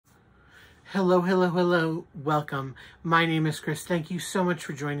Hello, hello, hello. Welcome. My name is Chris. Thank you so much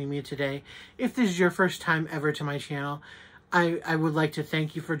for joining me today. If this is your first time ever to my channel, I would like to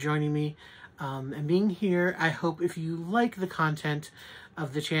thank you for joining me and being here. I hope if you like the content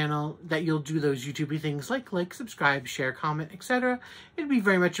of the channel that you'll do those YouTubey things like, subscribe, share, comment, etc. It'd be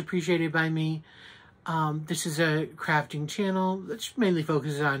very much appreciated by me. This is a crafting channel that mainly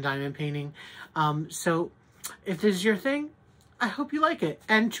focuses on diamond painting. So if this is your thing, I hope you like it.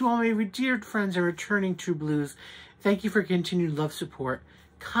 And to all my dear friends and returning True Blues, thank you for continued love, support,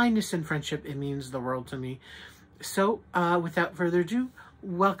 kindness, and friendship. It means the world to me. So, without further ado,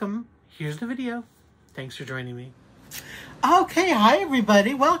 welcome. Here's the video. Thanks for joining me. Okay, hi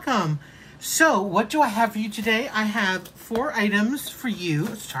everybody. Welcome. So, what do I have for you today? I have 4 items for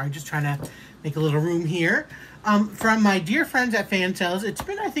you. Sorry, just trying to make a little room here. From my dear friends at Fansells. It's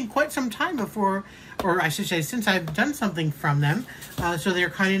been, I think, quite some time before, or I should say, since I've done something from them. So they're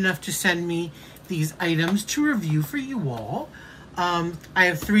kind enough to send me these items to review for you all. I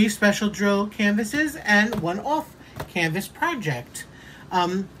have 3 special drill canvases and 1 off canvas project.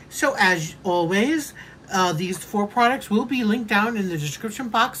 So as always, these 4 products will be linked down in the description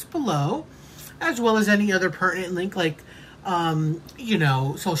box below, as well as any other pertinent link like you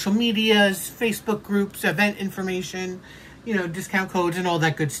know, social medias, Facebook groups, event information, you know, discount codes and all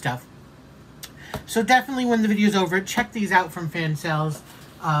that good stuff. So definitely when the video is over, check these out from Fansells.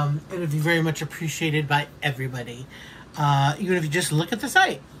 It would be very much appreciated by everybody. Even if you just look at the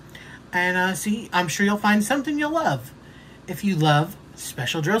site. And see, I'm sure you'll find something you'll love. If you love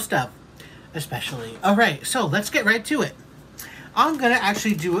special drill stuff, especially. Alright, so let's get right to it. I'm going to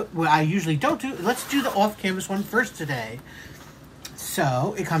actually do it what I usually don't do. Let's do the off-canvas one first today.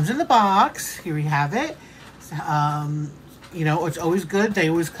 So, it comes in the box. Here we have it. You know, it's always good. They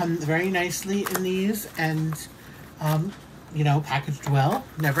always come very nicely in these and, you know, packaged well.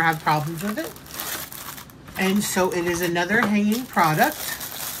 Never have problems with it. And so, it is another hanging product.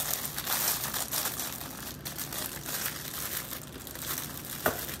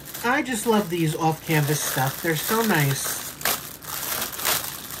 I just love these off-canvas stuff. They're so nice.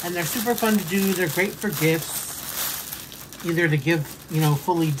 And they're super fun to do. They're great for gifts. Either to give, you know,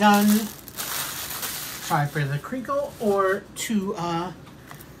 fully done. Try for the crinkle. Or to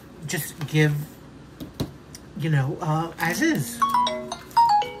just give, you know, as is.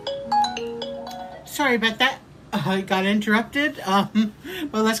 Sorry about that. I got interrupted.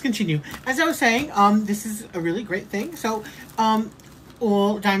 Well, let's continue. As I was saying, this is a really great thing. So,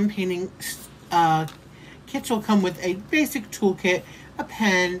 all diamond painting kits will come with a basic toolkit, a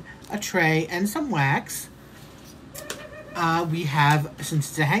pen, a tray, and some wax. We have, since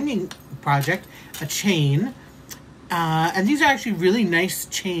it's a hanging project, a chain. And these are actually really nice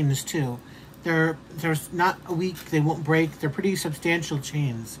chains, too. They're not weak, they won't break. They're pretty substantial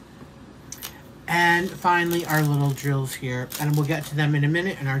chains. And finally, our little drills here. And we'll get to them in a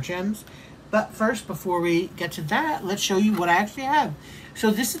minute, and our gems. But first, before we get to that, let's show you what I actually have. So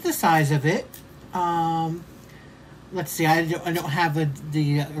this is the size of it. Let's see, I don't have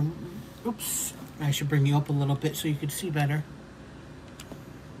oops, I should bring you up a little bit so you can see better.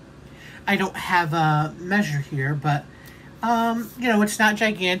 I don't have a measure here, but, you know, it's not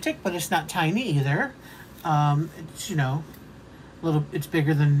gigantic, but it's not tiny either. It's, you know, it's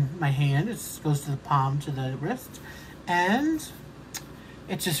bigger than my hand. It goes to the palm, to the wrist. And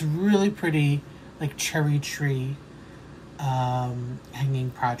it's just really pretty, like, cherry tree hanging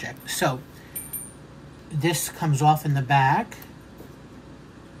project. So, this comes off in the back.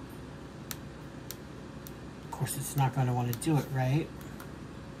 Of course, it's not going to want to do it right.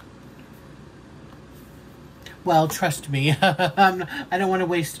 Well, trust me, I don't want to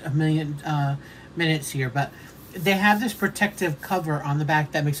waste a million minutes here, but they have this protective cover on the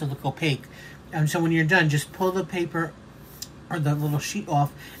back that makes it look opaque. And so when you're done, just pull the paper or the little sheet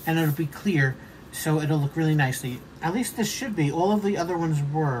off and it'll be clear, so it'll look really nicely. At least this should be. All of the other ones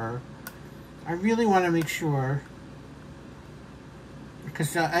were. I really want to make sure,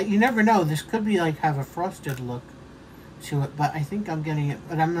 because you never know, this could be like have a frosted look to it, but I think I'm getting it.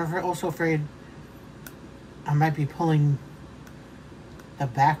 But I'm also afraid I might be pulling the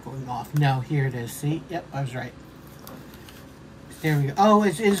back one off. No, here it is. See? Yep, I was right. There we go. Oh,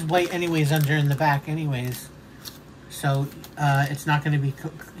 it is white anyways under in the back anyways. So it's not going to be,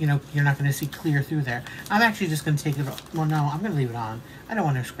 you know, you're not going to see clear through there. I'm actually just going to take it off. Well, no, I'm going to leave it on. I don't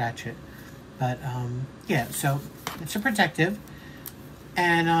want to scratch it. But, yeah, so it's a protective.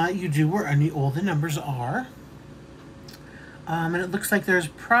 And you do where all the numbers are. And it looks like there's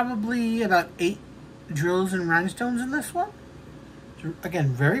probably about 8 drills and rhinestones in this one. So, again,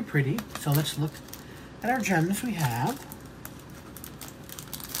 very pretty. So let's look at our gems we have.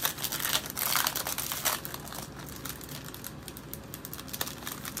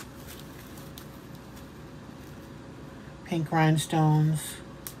 pink rhinestones,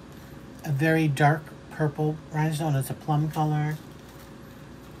 a very dark purple rhinestone. It's a plum color.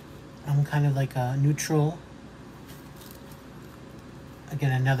 Kind of like a neutral.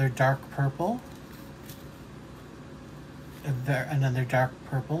 Again, another dark purple. Another dark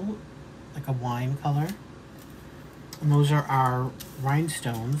purple, like a wine color. And those are our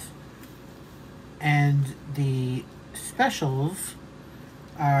rhinestones. And the specials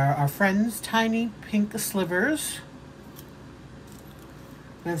are our friends' tiny pink slivers.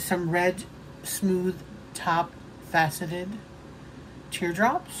 We have some red, smooth top faceted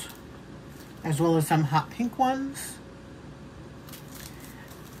teardrops, as well as some hot pink ones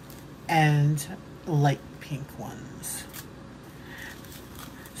and light pink ones.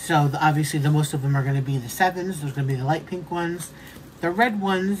 So obviously the most of them are going to be the 7s. There's going to be the light pink ones. The red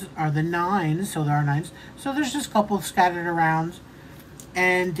ones are the 9s, so there are 9s. So there's just a couple scattered around.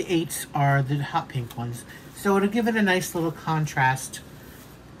 And the 8s are the hot pink ones. So it'll give it a nice little contrast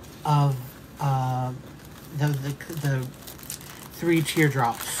of the 3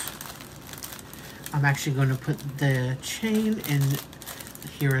 teardrops. I'm actually going to put the chain in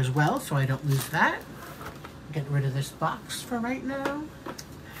here as well, so I don't lose that. Get rid of this box for right now.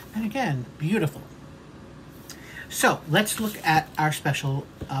 And again, beautiful. So let's look at our special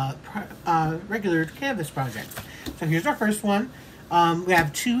regular canvas projects. So here's our first one. We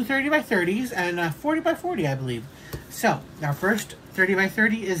have 2 30 by 30s and a 40 by 40, I believe. So our first 30 by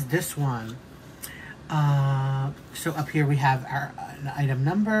 30 is this one. So up here we have our item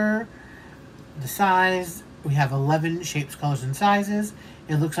number, the size. We have 11 shapes, colors, and sizes.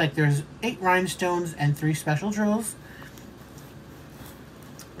 It looks like there's 8 rhinestones and 3 special drills.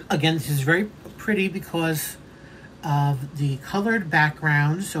 Again, this is very pretty because of the colored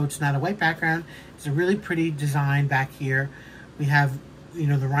background, so it's not a white background. It's a really pretty design back here. We have, you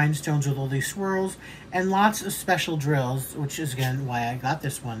know, the rhinestones with all these swirls and lots of special drills, which is again why I got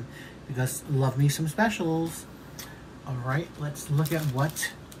this one, because love me some specials. All right, let's look at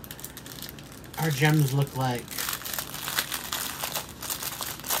what our gems look like.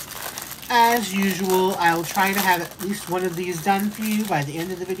 As usual, I'll try to have at least one of these done for you by the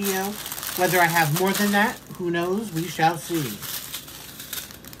end of the video. Whether I have more than that, who knows? We shall see.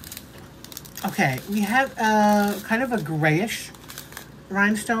 Okay, we have kind of a grayish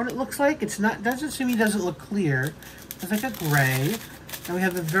rhinestone, it looks like. It's not, doesn't to me, doesn't look clear. It's like a gray. And we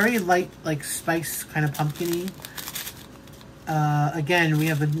have a very light, like spice, kind of pumpkin-y. Again, we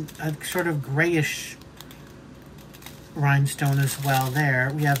have a sort of grayish rhinestone as well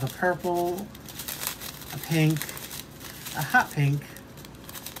there. We have a purple, a pink, a hot pink,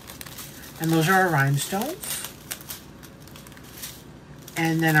 and those are our rhinestones.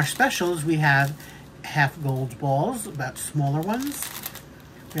 And then our specials, we have half gold balls, about smaller ones.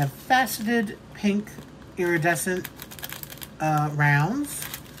 We have faceted pink iridescent rounds.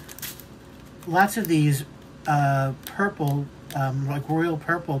 Lots of these purple, like royal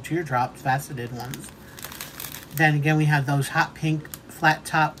purple teardrops, faceted ones. Then again, we have those hot pink flat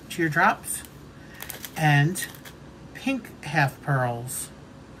top teardrops and pink half pearls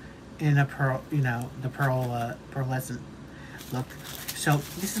in a pearl, you know, the pearlescent look. So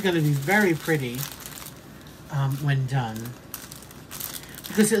this is going to be very pretty when done,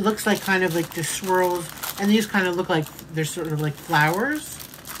 because it looks like kind of like the swirls, and these kind of look like they're sort of like flowers.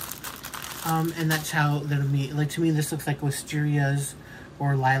 And that's how that'll be. Like, to me, this looks like wisterias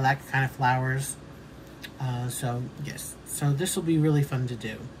or lilac kind of flowers. So yes, so this will be really fun to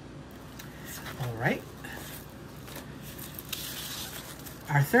do. All right.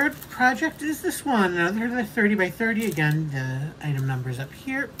 Our third project is this one, another 30 by 30. Again, the item number is up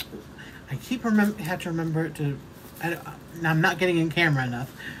here. I have to remember to, I'm not getting in camera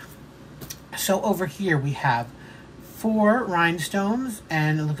enough. So over here we have 4 rhinestones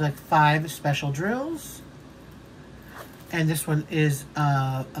and it looks like 5 special drills. And this one is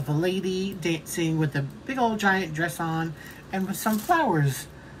of a lady dancing with a big old giant dress on and with some flowers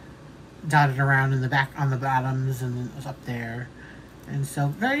dotted around in the back on the bottoms and up there. And so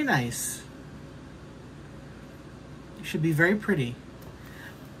very nice. It should be very pretty.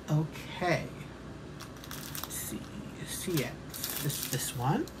 Okay. Let's see it. This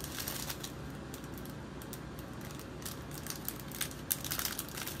one.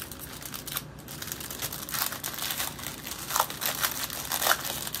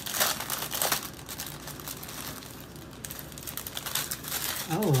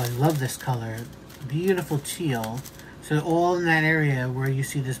 Oh, I love this color. Beautiful teal. So all in that area where you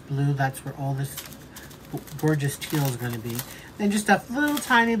see this blue, that's where all this gorgeous teal is going to be. Then just a little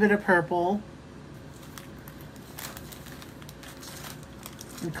tiny bit of purple.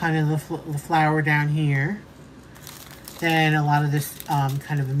 And kind of the flower down here. Then a lot of this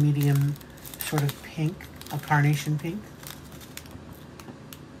kind of a medium sort of pink, a carnation pink.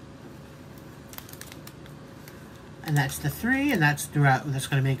 And that's the 3, and that's throughout. That's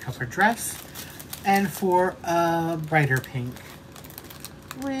going to make up her dress. And for a brighter pink,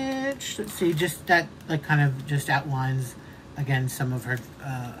 which, let's see, just that like kind of just outlines again some of her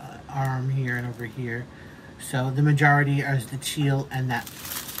arm here and over here. So the majority is the teal and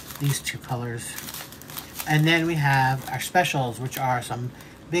these two colors. And then we have our specials, which are some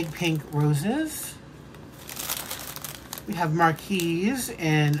big pink roses. We have marquise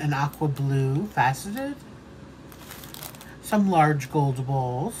in an aqua blue faceted. Some large gold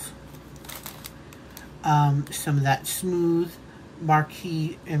balls. Some of that smooth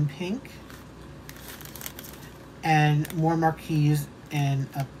marquise in pink. And more marquise in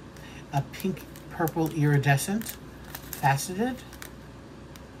a pink purple iridescent faceted.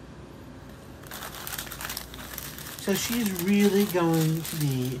 So she's really going to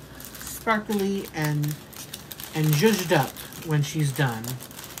be sparkly and zhuzhed up when she's done.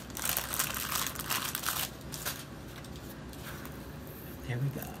 There we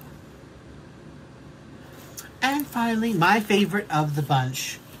go. And finally, my favorite of the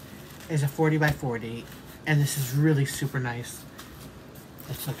bunch is a 40 by 40. And this is really super nice.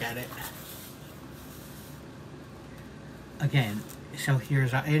 Let's look at it. Again, so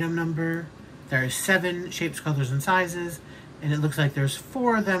here's our item number. There's 7 shapes, colors, and sizes, and it looks like there's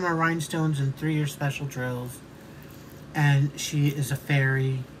 4 of them are rhinestones and 3 are special drills. And she is a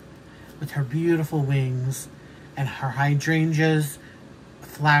fairy with her beautiful wings and her hydrangeas,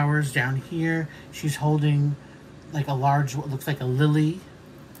 flowers down here. She's holding like a large, what looks like a lily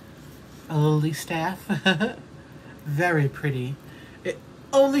staff. Very pretty. The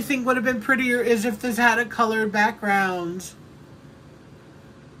only thing would have been prettier is if this had a colored background.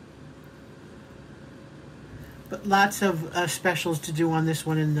 But lots of specials to do on this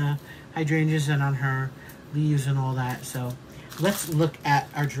one in the hydrangeas and on her leaves and all that. So let's look at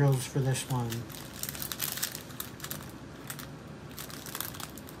our drills for this one.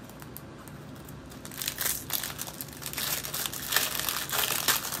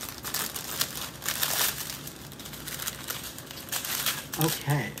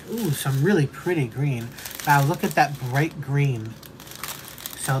 Okay, ooh, some really pretty green. Wow, look at that bright green.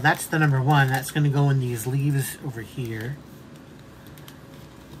 So that's the number 1. That's going to go in these leaves over here.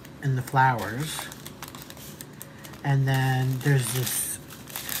 And the flowers. And then there's this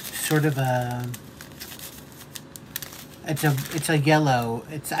sort of a... It's a yellow.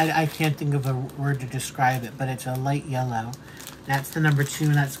 I can't think of a word to describe it, but it's a light yellow. That's the number 2,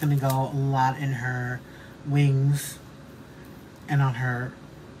 and that's going to go a lot in her wings. And on her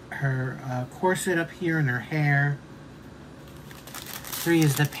corset up here and her hair. 3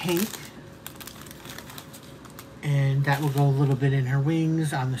 is the pink, and that will go a little bit in her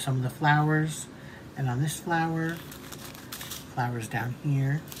wings, on some of the flowers, and on this flower, flowers down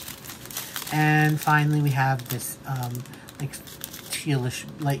here. And finally we have this like tealish,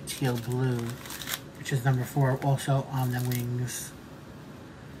 light teal blue, which is number 4, also on the wings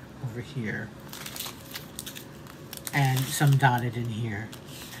over here. And some dotted in here.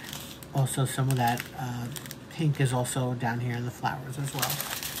 Also some of that pink is also down here in the flowers as well.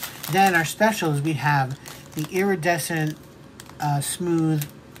 Then our specials, we have the iridescent smooth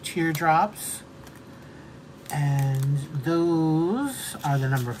teardrops. And those are the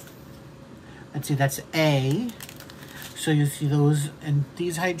number, let's see, that's A. So you see those, and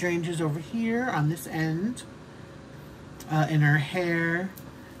these hydrangeas over here on this end. In her hair,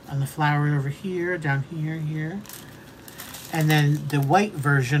 on the flower over here, down here. And then the white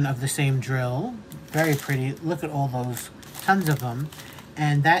version of the same drill. Very pretty. Look at all those. Tons of them.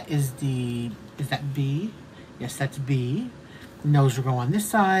 And that is is that B? Yes, that's B. And those will go on this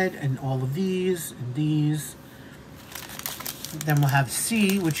side, and all of these, and these. Then we'll have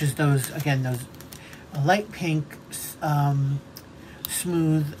C, which is those, again, those light pink,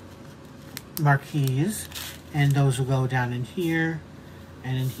 smooth marquise. And those will go down in here,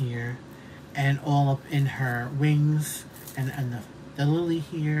 and in here, and all up in her wings. And the lily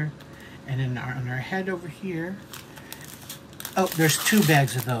here, and on her head over here. Oh, there's 2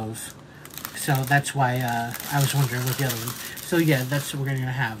 bags of those. So that's why I was wondering what the other one. So yeah, that's what we're going to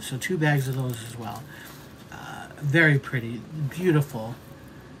have. So 2 bags of those as well. Very pretty, beautiful.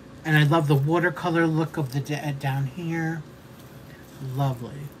 And I love the watercolor look of the down here.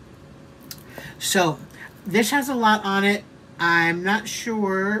 Lovely. So this has a lot on it. I'm not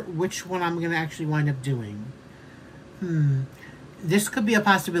sure which one I'm going to actually wind up doing. This could be a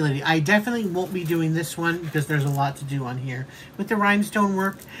possibility. I definitely won't be doing this one because there's a lot to do on here. With the rhinestone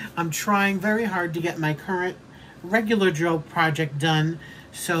work, I'm trying very hard to get my current regular drill project done.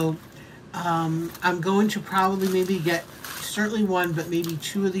 So I'm going to probably maybe get certainly one, but maybe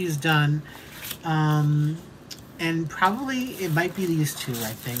 2 of these done. And probably it might be these 2,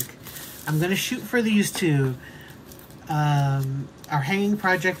 I think. I'm going to shoot for these 2. Our hanging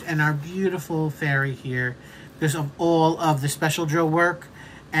project and our beautiful fairy here, because of all of the special drill work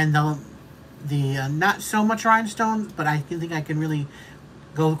and the not so much rhinestones, but I think I can really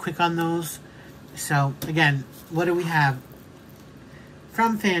go quick on those. So again, what do we have?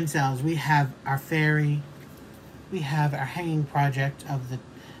 From Fansells, we have our fairy, we have our hanging project of the,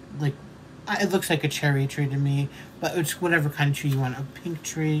 like, it looks like a cherry tree to me, but it's whatever kind of tree you want, a pink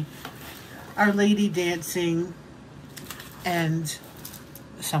tree. Our lady dancing, and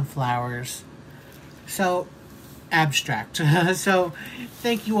some flowers. So, abstract. So,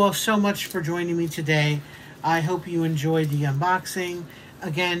 thank you all so much for joining me today. I hope you enjoyed the unboxing.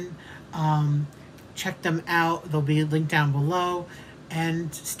 Again, check them out. They'll be linked down below.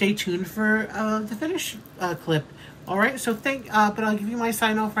 And stay tuned for the finish clip. Alright, so but I'll give you my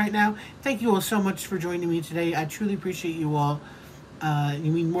sign off right now. Thank you all so much for joining me today. I truly appreciate you all.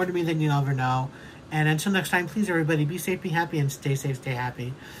 You mean more to me than you'll ever know. And until next time, please everybody, be safe, be happy, and stay safe, stay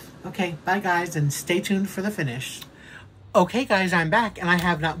happy. Okay, bye guys, and stay tuned for the finish. Okay guys, I'm back, and I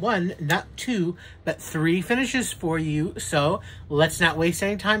have not 1, not 2, but 3 finishes for you. So let's not waste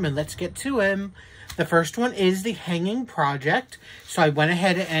any time and let's get to them. The first one is the hanging project. So I went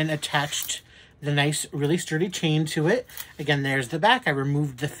ahead and attached the nice, really sturdy chain to it. Again, there's the back. I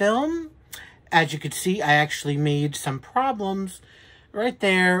removed the film. As you can see, I actually made some problems right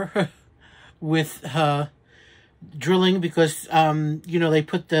there with drilling because, you know, they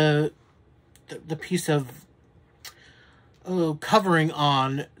put the piece of covering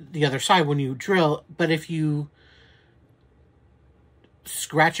on the other side when you drill. But if you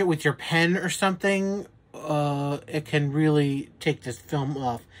scratch it with your pen or something, it can really take this film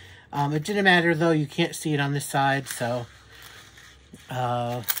off. It didn't matter though, you can't see it on this side, so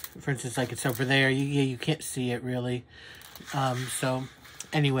for instance, like it's over there, you can't see it really. So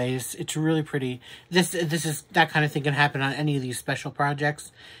anyways, it's really pretty. This is that kind of thing can happen on any of these special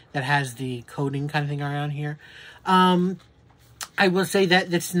projects that has the coating kind of thing around here. I will say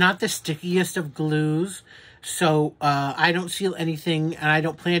that it's not the stickiest of glues. So, I don't seal anything, and I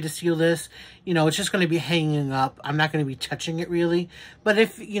don't plan to seal this. You know, it's just going to be hanging up. I'm not going to be touching it, really. But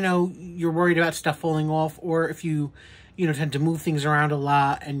if, you know, you're worried about stuff falling off, or if you, you know, tend to move things around a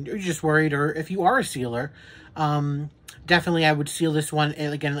lot, and you're just worried, or if you are a sealer, definitely I would seal this one.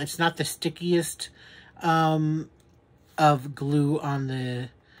 And again, it's not the stickiest of glue on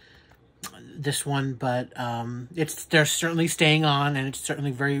this one, but they're certainly staying on, and it's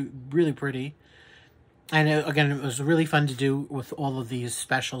certainly really pretty. And again, it was really fun to do with all of these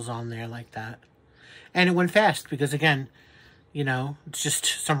specials on there like that. And it went fast because, again, you know, it's just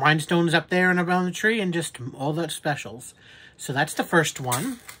some rhinestones up there and around the tree and just all the specials. So that's the first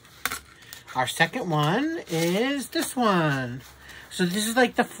one. Our second one is this one. So this is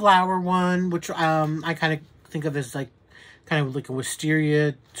like the flower one, which I kind of think of as like kind of like a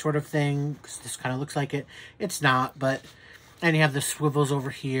wisteria sort of thing, because this kind of looks like it. It's not, but... And you have the swivels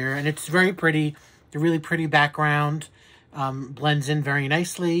over here, and it's very pretty. The really pretty background blends in very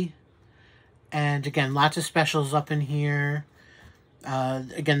nicely. And again, lots of specials up in here.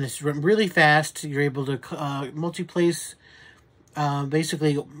 Again, this is really fast. You're able to multi-place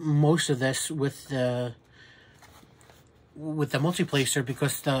basically most of this with the multi-placer,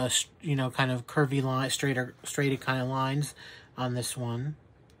 because the, you know, kind of curvy line, straight kind of lines on this one.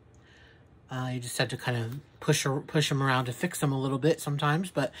 You just have to kind of push them around to fix them a little bit sometimes,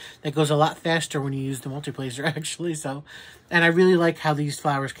 but that goes a lot faster when you use the multi-placer, actually. So, and I really like how these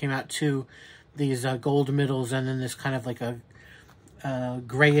flowers came out too. These gold middles, and then this kind of like a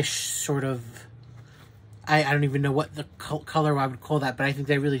grayish sort of, I don't even know what the color I would call that, but I think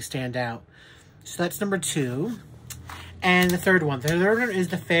they really stand out. So that's number 2. And the third one. The third one is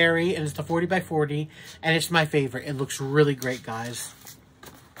the fairy, and it's the 40 by 40, and it's my favorite. It looks really great, guys.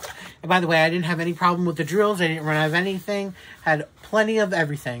 And by the way, I didn't have any problem with the drills. I didn't run out of anything. Had plenty of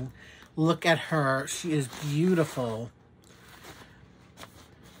everything. Look at her. She is beautiful.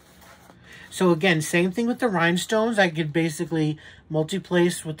 So again, same thing with the rhinestones. I could basically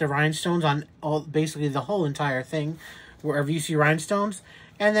multi-place with the rhinestones on basically the whole entire thing, wherever you see rhinestones.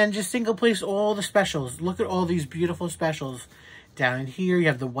 And then just single place all the specials. Look at all these beautiful specials. Down in here, you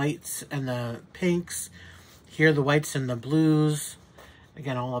have the whites and the pinks. Here, the whites and the blues.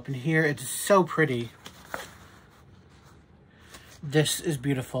 Again, all up in here. It's so pretty. This is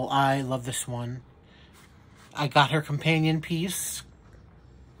beautiful. I love this one. I got her companion piece.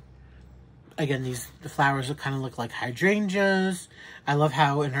 Again, the flowers kind of look like hydrangeas. I love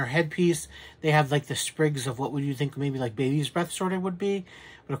how in her headpiece, they have like the sprigs of what would you think maybe like baby's breath sort of would be.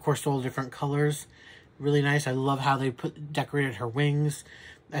 But of course, all different colors. Really nice. I love how they decorated her wings,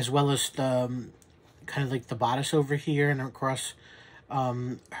 as well as the kind of like the bodice over here and across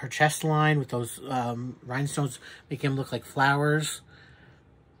her chest line with those rhinestones, making them look like flowers.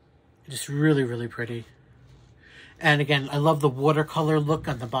 Just really, really pretty. And again, I love the watercolor look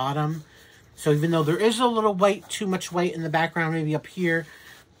on the bottom. So even though there is a little white, too much white in the background, maybe up here,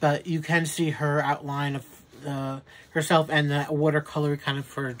 but you can see her outline of herself and the watercolor kind of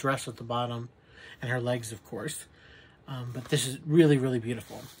for her dress at the bottom and her legs, of course. But this is really, really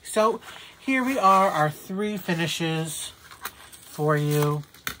beautiful. So here we are, our 3 finishes for you.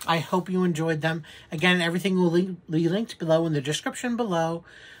 I hope you enjoyed them. Again, everything will be linked below in the description below.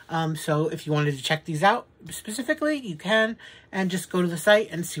 So if you wanted to check these out specifically, you can, and just go to the site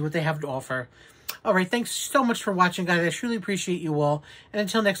and see what they have to offer. All right, thanks so much for watching, guys. I truly appreciate you all. And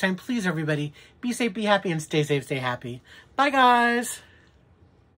until next time, please, everybody, be safe, be happy, and stay safe, stay happy. Bye, guys.